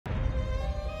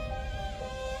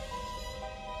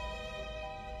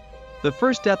The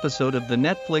first episode of the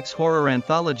Netflix horror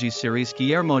anthology series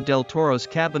Guillermo del Toro's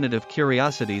Cabinet of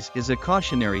Curiosities is a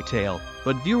cautionary tale,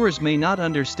 but viewers may not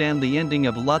understand the ending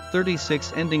of Lot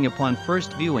 36 ending upon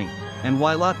first viewing, and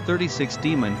why Lot 36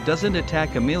 Demon Doesn't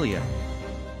Attack Amelia.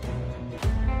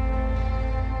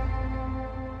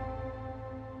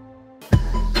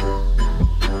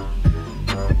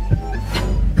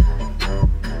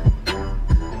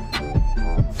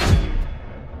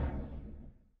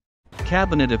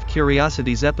 Cabinet of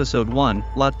Curiosities Episode 1,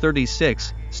 Lot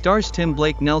 36, stars Tim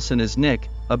Blake Nelson as Nick,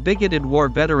 a bigoted war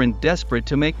veteran desperate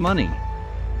to make money.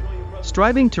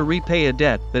 Striving to repay a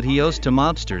debt that he owes to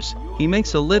mobsters, he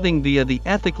makes a living via the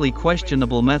ethically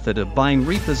questionable method of buying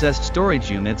repossessed storage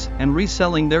units and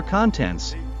reselling their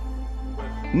contents.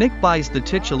 Nick buys the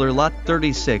titular Lot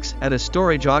 36 at a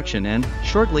storage auction and,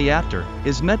 shortly after,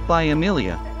 is met by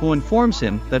Emilia, who informs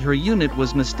him that her unit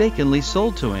was mistakenly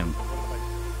sold to him.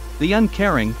 The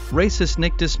uncaring, racist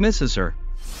Nick dismisses her.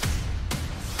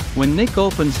 When Nick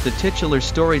opens the titular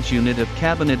storage unit of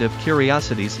Cabinet of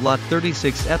Curiosities Lot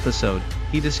 36 episode,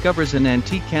 he discovers an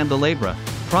antique candelabra,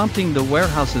 prompting the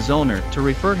warehouse's owner to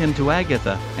refer him to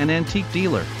Agatha, an antique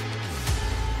dealer.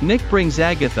 Nick brings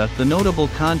Agatha the notable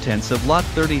contents of Lot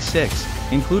 36,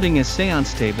 including a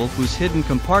seance table whose hidden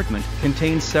compartment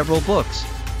contains several books.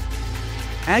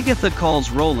 Agatha calls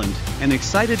Roland, an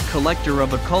excited collector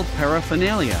of occult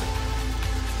paraphernalia.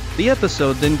 The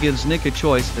episode then gives Nick a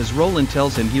choice as Roland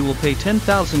tells him he will pay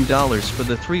 $10,000 for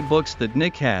the 3 books that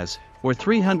Nick has, or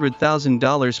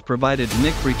 $300,000 provided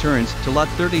Nick returns to Lot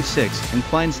 36 and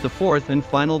finds the 4th and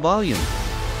final volume.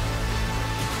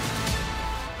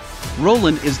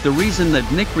 Roland is the reason that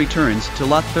Nick returns to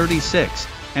Lot 36,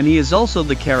 and he is also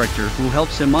the character who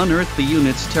helps him unearth the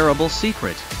unit's terrible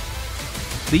secret.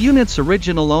 The unit's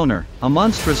original owner, a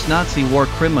monstrous Nazi war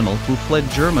criminal who fled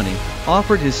Germany,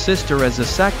 offered his sister as a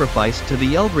sacrifice to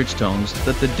the Eldritch tomes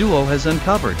that the duo has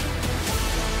uncovered.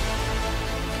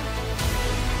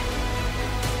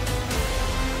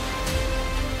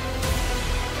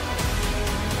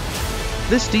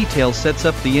 This detail sets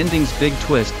up the ending's big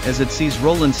twist as it sees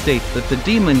Roland state that the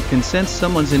demon can sense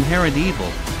someone's inherent evil,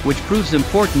 which proves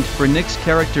important for Nick's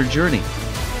character journey.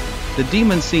 The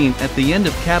demon scene at the end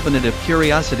of Cabinet of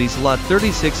Curiosities Lot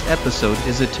 36 episode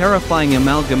is a terrifying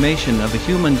amalgamation of a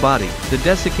human body, the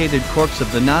desiccated corpse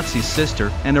of the Nazi's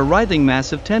sister, and a writhing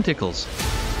mass of tentacles.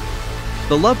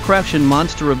 The Lovecraftian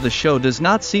monster of the show does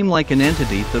not seem like an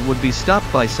entity that would be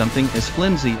stopped by something as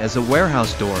flimsy as a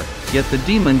warehouse door, yet the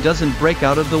demon doesn't break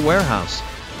out of the warehouse.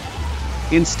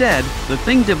 Instead, the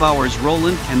thing devours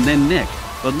Roland and then Nick,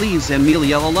 but leaves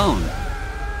Emilia alone.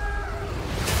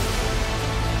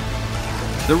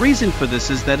 The reason for this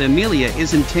is that Emilia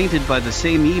isn't tainted by the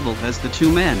same evil as the two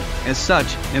men. As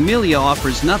such, Emilia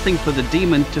offers nothing for the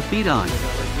demon to feed on.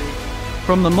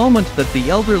 From the moment that the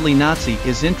elderly Nazi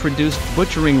is introduced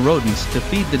butchering rodents to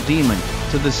feed the demon,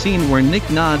 to the scene where Nick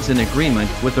nods in agreement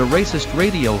with a racist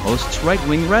radio host's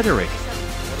right-wing rhetoric,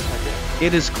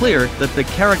 it is clear that the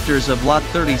characters of Lot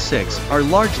 36 are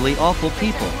largely awful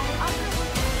people.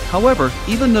 However,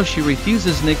 even though she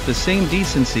refuses Nick the same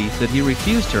decency that he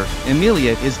refused her,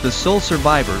 Emilia is the sole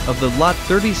survivor of the Lot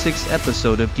 36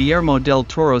 episode of Guillermo del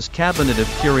Toro's Cabinet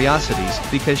of Curiosities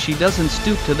because she doesn't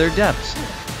stoop to their depths.